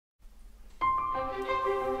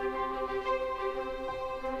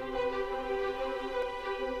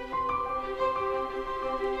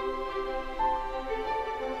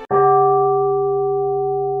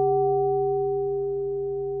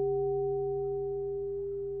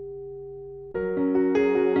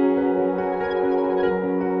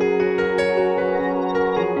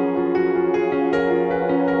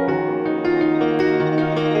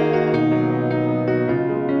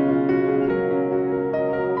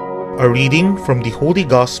A reading from the Holy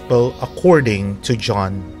Gospel according to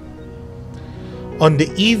John. On the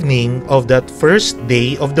evening of that first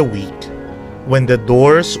day of the week, when the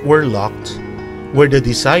doors were locked, where the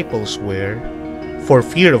disciples were, for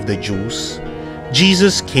fear of the Jews,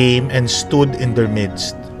 Jesus came and stood in their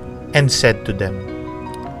midst, and said to them,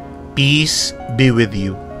 "Peace be with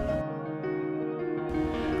you."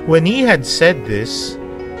 When he had said this,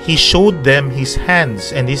 he showed them his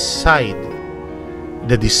hands and his side.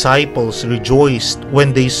 The disciples rejoiced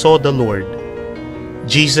when they saw the Lord.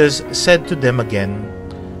 Jesus said to them again,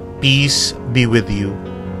 "Peace be with you.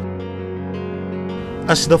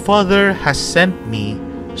 As the Father has sent me,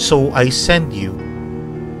 so I send you."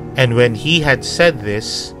 And when he had said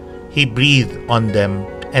this, he breathed on them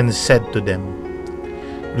and said to them,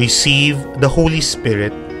 "Receive the Holy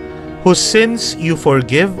Spirit. Whose sins you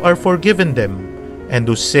forgive are forgiven them, and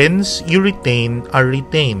whose sins you retain are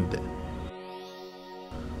retained."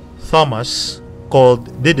 Thomas, called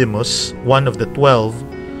Didymus, one of the 12,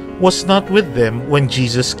 was not with them when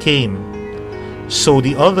Jesus came. So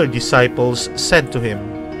the other disciples said to him,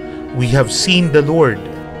 "We have seen the Lord."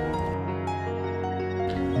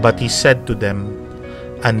 But he said to them,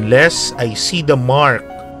 "Unless I see the mark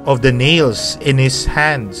of the nails in his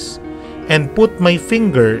hands, and put my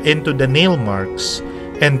finger into the nail marks,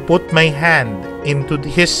 and put my hand into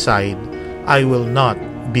his side, I will not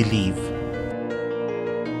believe."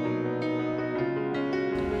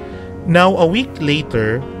 Now a week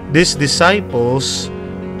later, these disciples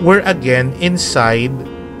were again inside,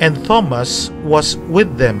 and Thomas was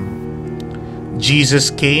with them. Jesus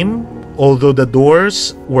came, although the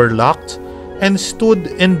doors were locked, and stood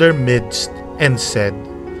in their midst, and said,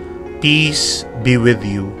 "Peace be with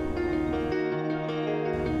you."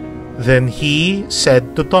 Then he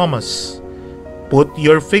said to Thomas, "Put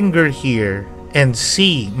your finger here, and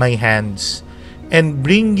see my hands, and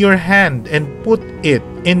bring your hand and put it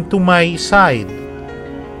into my side,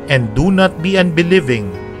 and do not be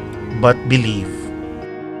unbelieving, but believe."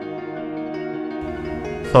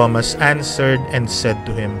 Thomas answered and said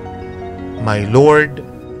to him, "My Lord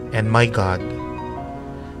and my God."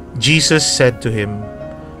 Jesus said to him,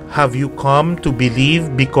 "Have you come to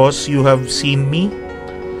believe because you have seen me?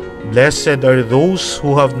 Blessed are those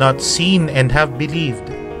who have not seen and have believed."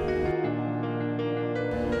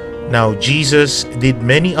 Now Jesus did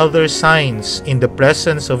many other signs in the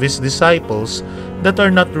presence of his disciples that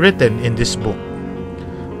are not written in this book.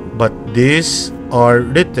 But these are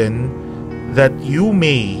written that you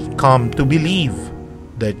may come to believe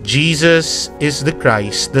that Jesus is the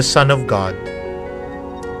Christ, the Son of God,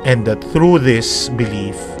 and that through this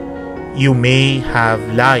belief you may have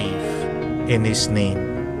life in his name.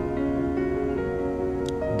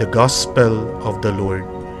 The Gospel of the Lord.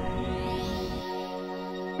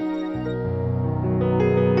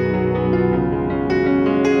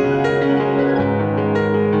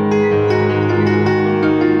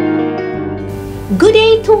 Good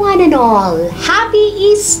day to one and all. Happy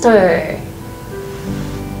Easter!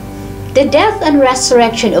 The death and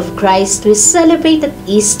resurrection of Christ we celebrate at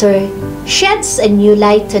Easter sheds a new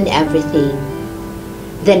light on everything.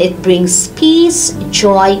 Then it brings peace,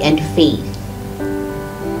 joy, and faith.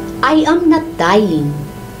 I am not dying.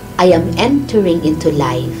 I am entering into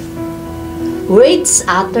life. Words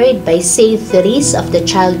uttered by Saint Teresa of the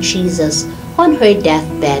Child Jesus on her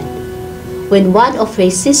deathbed, when one of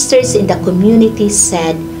her sisters in the community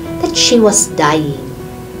said that she was dying.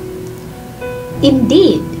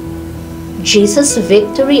 Indeed, Jesus'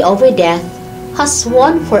 victory over death has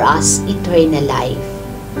won for us eternal life.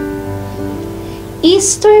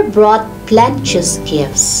 Easter brought plenteous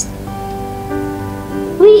gifts.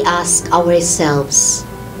 We ask ourselves,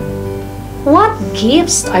 what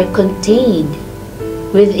gifts are contained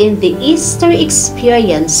within the Easter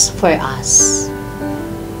experience for us?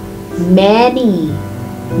 Many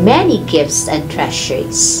gifts and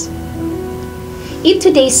treasures. In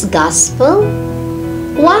today's Gospel,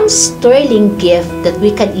 one sterling gift that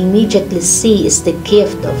we can immediately see is the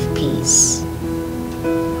gift of peace.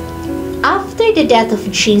 After the death of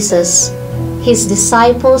Jesus, his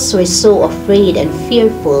disciples were so afraid and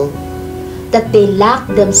fearful that they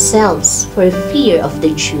locked themselves for fear of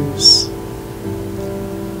the Jews.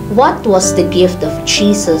 What was the gift of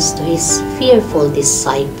Jesus to his fearful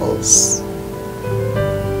disciples?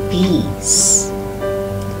 Peace.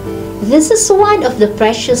 This is one of the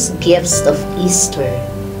precious gifts of Easter.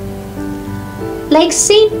 Like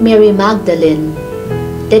Saint Mary Magdalene,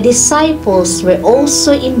 the disciples were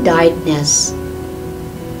also in darkness.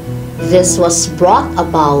 This was brought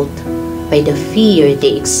about by the fear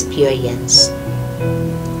they experienced.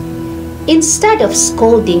 Instead of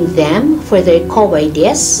scolding them for their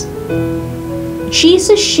cowardice,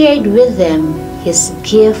 Jesus shared with them his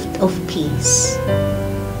gift of peace.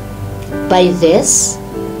 By this,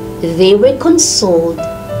 they were consoled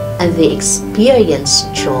and they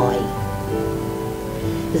experienced joy.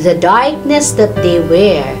 The darkness that they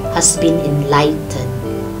were has been enlightened.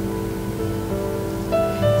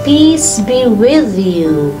 Peace be with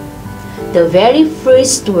you. The very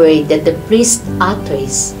first word that the priest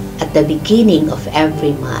utters at the beginning of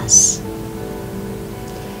every Mass.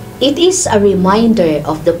 It is a reminder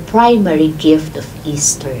of the primary gift of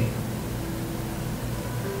Easter.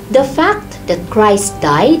 The fact that Christ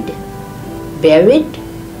died, buried,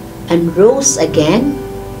 and rose again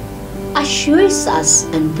assures us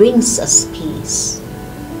and brings us peace.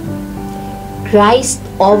 Christ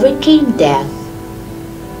overcame death.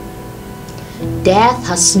 Death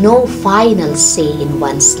has no final say in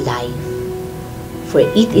one's life, for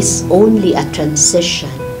it is only a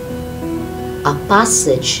transition, a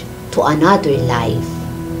passage to another life,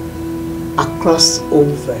 a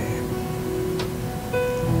crossover.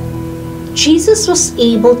 Jesus was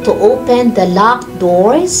able to open the locked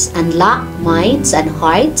doors and locked minds and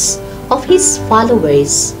hearts of his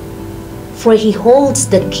followers, for he holds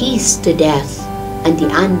the keys to death and the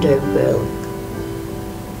underworld.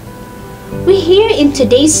 We hear in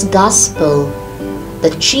today's Gospel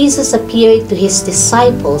that Jesus appeared to his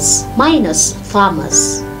disciples minus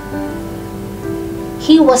Thomas.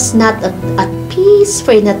 He was not at peace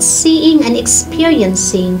for not seeing and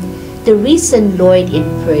experiencing the risen Lord in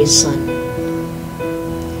person.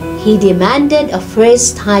 He demanded a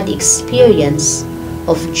first-hand experience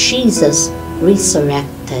of Jesus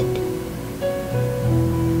resurrected.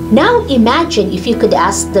 Now imagine if you could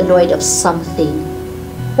ask the Lord of something.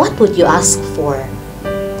 What would you ask for?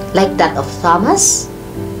 Like that of Thomas?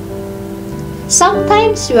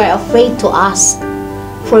 Sometimes we are afraid to ask,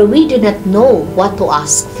 for we do not know what to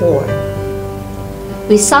ask for.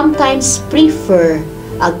 We sometimes prefer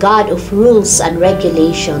a God of rules and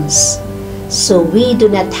regulations, so we do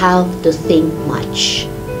not have to think much.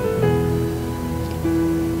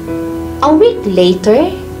 A week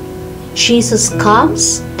later, Jesus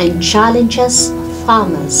comes and challenges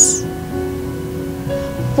Thomas.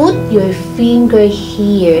 Put your finger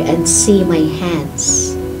here and see my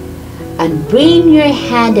hands, and bring your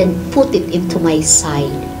hand and put it into my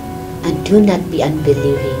side, and do not be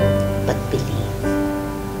unbelieving, but believe.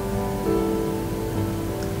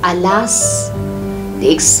 Alas, the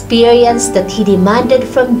experience that he demanded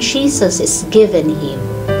from Jesus is given him.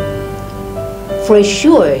 For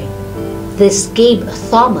sure, this gave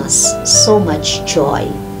Thomas so much joy.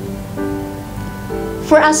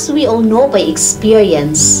 For as we all know by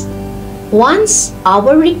experience, once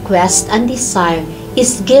our request and desire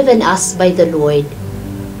is given us by the Lord,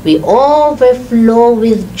 we overflow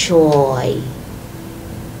with joy.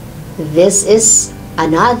 This is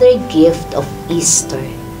another gift of Easter.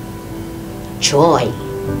 Joy.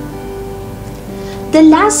 The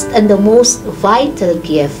last and the most vital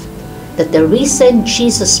gift that the risen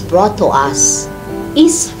Jesus brought to us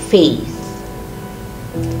is faith.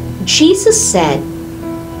 Jesus said,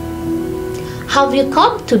 "Have you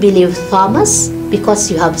come to believe, Thomas,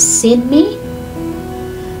 because you have seen me?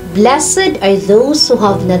 Blessed are those who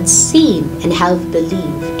have not seen and have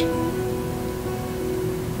believed."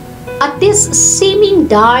 At this seeming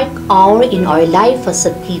dark hour in our life as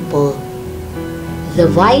a people, the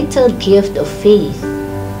vital gift of faith,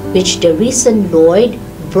 which the risen Lord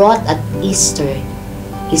brought at Easter,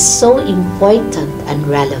 is so important and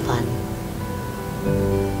relevant.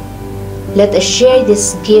 Let us share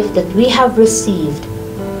this gift that we have received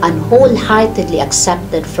and wholeheartedly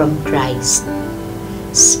accepted from Christ,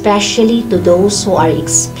 especially to those who are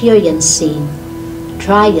experiencing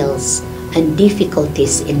trials and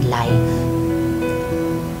difficulties in life.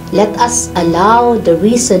 Let us allow the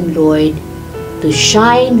risen Lord to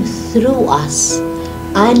shine through us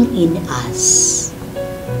and in us.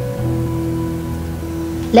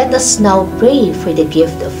 Let us now pray for the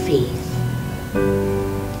gift of faith.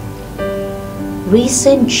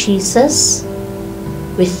 Risen Jesus,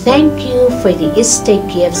 we thank you for the Easter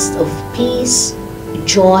gifts of peace,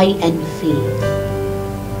 joy, and faith.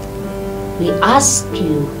 We ask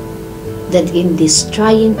you that in this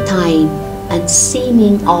trying time and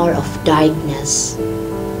seeming hour of darkness,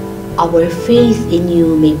 our faith in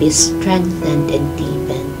you may be strengthened and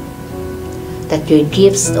deepened, that your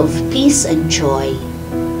gifts of peace and joy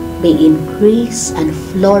may increase and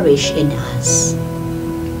flourish in us.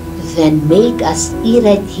 Then make us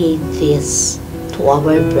irradiate this to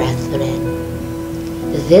our brethren.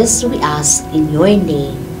 This we ask in your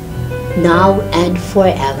name, now and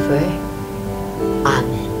forever.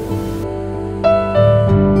 Amen.